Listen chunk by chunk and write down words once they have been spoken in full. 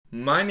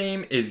My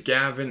name is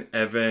Gavin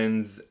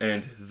Evans,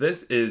 and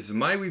this is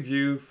my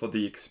review for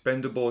the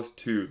Expendables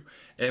 2.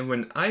 And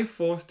when I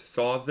first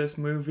saw this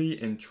movie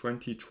in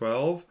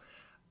 2012,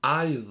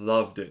 I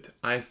loved it.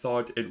 I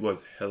thought it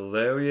was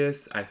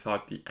hilarious, I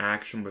thought the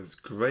action was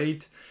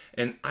great,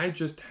 and I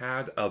just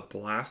had a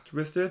blast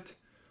with it.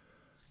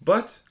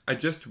 But I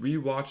just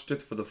rewatched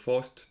it for the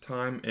first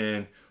time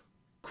in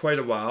quite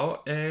a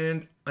while,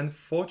 and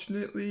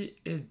unfortunately,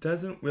 it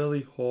doesn't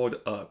really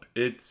hold up.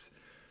 It's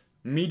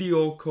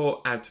mediocre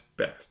at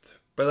best.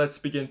 But let's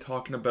begin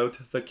talking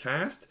about the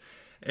cast.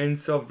 And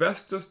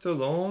Sylvester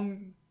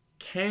Stallone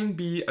can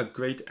be a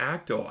great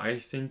actor. I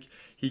think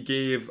he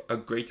gave a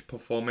great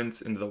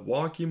performance in the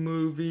Rocky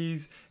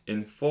movies,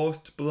 in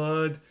First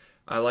Blood.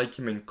 I like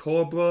him in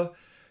Cobra.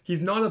 He's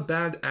not a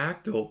bad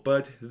actor,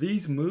 but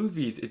these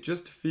movies, it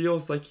just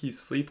feels like he's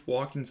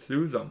sleepwalking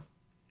through them.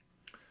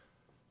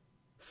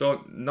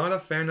 So, not a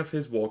fan of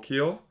his work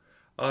here.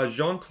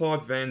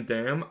 Jean-Claude Van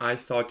Damme, I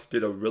thought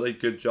did a really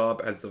good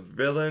job as a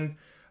villain.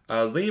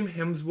 Liam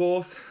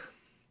Hemsworth,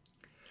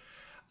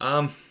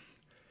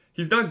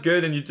 he's not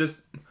good, and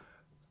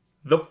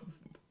the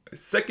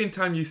second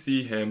time you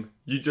see him,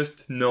 you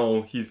just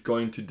know he's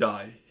going to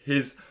die.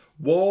 His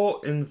role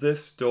in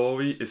this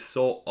story is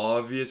so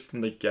obvious from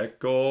the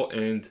get-go,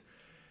 and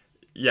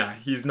yeah,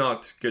 he's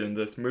not good in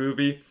this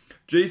movie.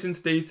 Jason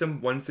Statham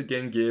once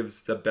again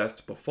gives the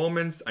best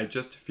performance. I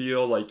just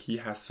feel like he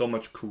has so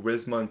much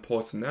charisma and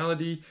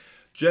personality.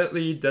 Jet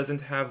Li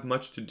doesn't have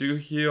much to do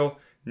here.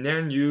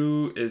 Nan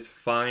Yu is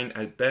fine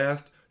at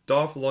best.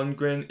 Dolph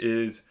Lundgren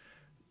is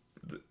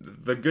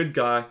the good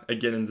guy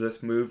again in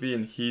this movie,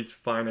 and he's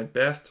fine at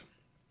best.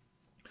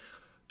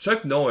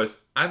 Chuck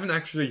Norris, I haven't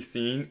actually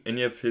seen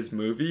any of his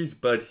movies,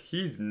 but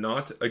he's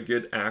not a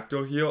good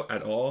actor here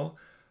at all.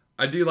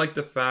 I do like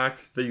the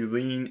fact they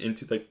lean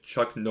into the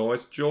Chuck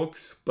Norris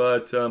jokes,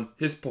 but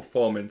his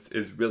performance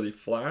is really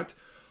flat.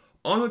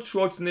 Arnold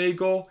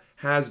Schwarzenegger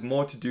has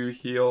more to do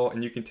here,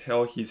 and you can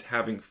tell he's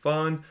having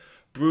fun.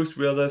 Bruce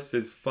Willis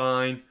is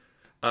fine.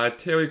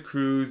 Terry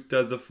Crews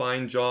does a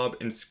fine job,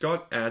 and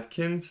Scott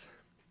Adkins,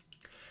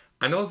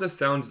 I know this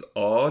sounds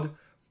odd,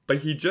 but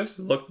he just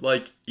looked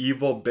like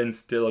evil Ben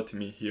Stiller to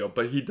me here,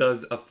 but he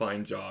does a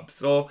fine job.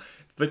 So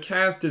the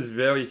cast is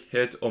very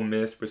hit or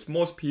miss, with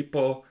most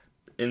people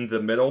in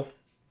the middle.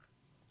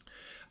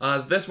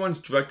 This one's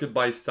directed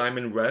by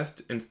Simon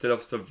West instead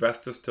of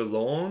Sylvester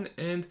Stallone,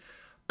 and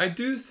I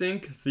do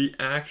think the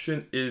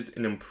action is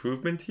an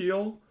improvement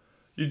here.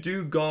 You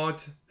do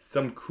got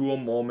some cool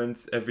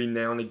moments every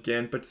now and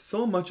again, but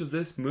so much of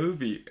this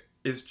movie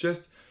is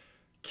just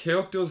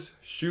characters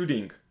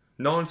shooting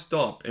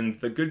non-stop, and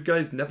the good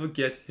guys never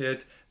get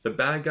hit, the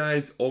bad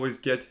guys always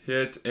get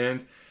hit,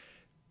 and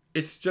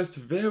it's just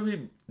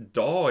very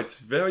dull, it's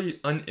very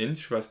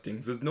uninteresting.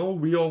 There's no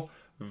real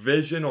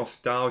vision or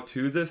style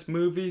to this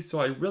movie,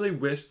 so I really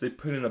wish they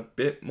put in a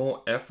bit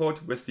more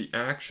effort with the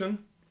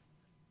action.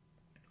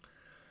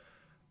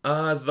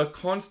 The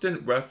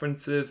constant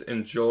references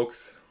and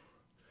jokes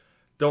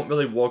don't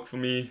really work for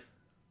me.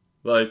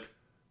 Like,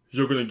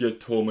 you're gonna get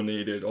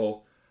terminated,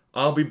 or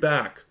I'll be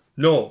back.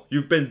 No,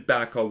 you've been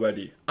back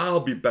already. I'll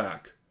be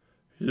back.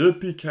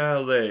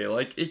 Yippee-ki-yay.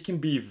 Like, it can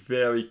be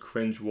very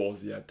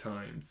cringe-worthy at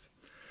times.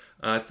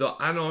 So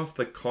I don't know if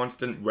the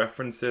constant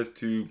references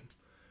to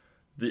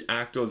the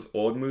actor's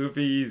old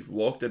movies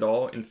worked at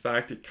all. In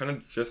fact, it kind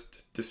of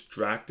just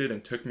distracted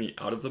and took me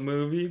out of the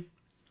movie.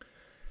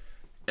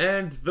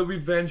 And the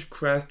revenge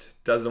crest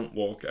doesn't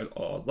work at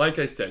all. Like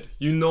I said,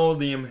 you know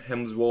Liam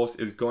Hemsworth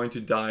is going to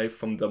die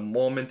from the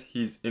moment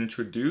he's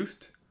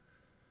introduced.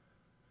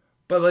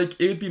 But like,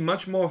 it would be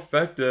much more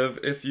effective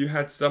if you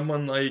had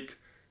someone like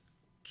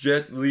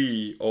Jet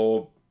Li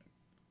or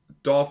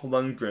Dolph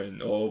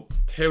Lundgren or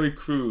Terry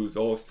Crews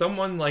or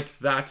someone like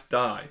that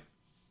die.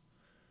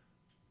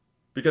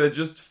 Because it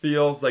just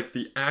feels like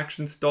the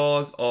action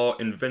stars are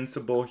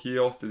invincible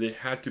here, so they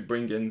had to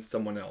bring in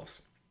someone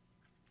else.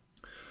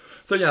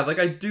 So yeah, like,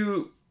 I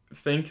do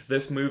think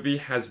this movie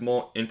has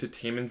more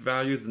entertainment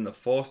value than the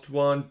first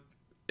one.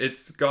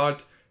 It's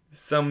got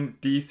some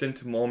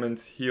decent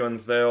moments here and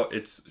there.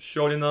 It's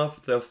short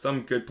enough, there's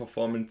some good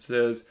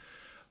performances,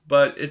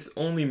 but it's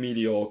only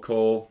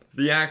mediocre.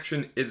 The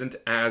action isn't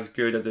as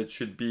good as it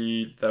should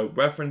be. The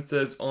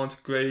references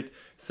aren't great.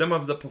 Some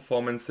of the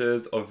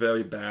performances are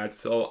very bad.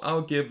 So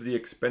I'll give the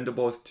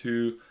Expendables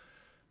 2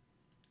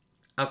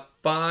 a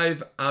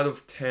 5 out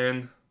of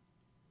 10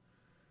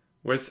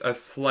 with a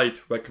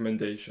slight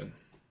recommendation.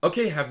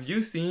 Okay, have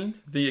you seen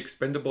the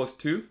Expendables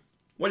 2?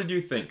 What did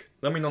you think?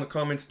 Let me know in the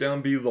comments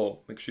down below.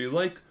 Make sure you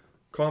like,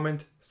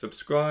 comment,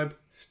 subscribe.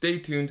 Stay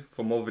tuned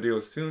for more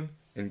videos soon.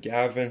 And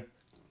Gavin,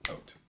 out.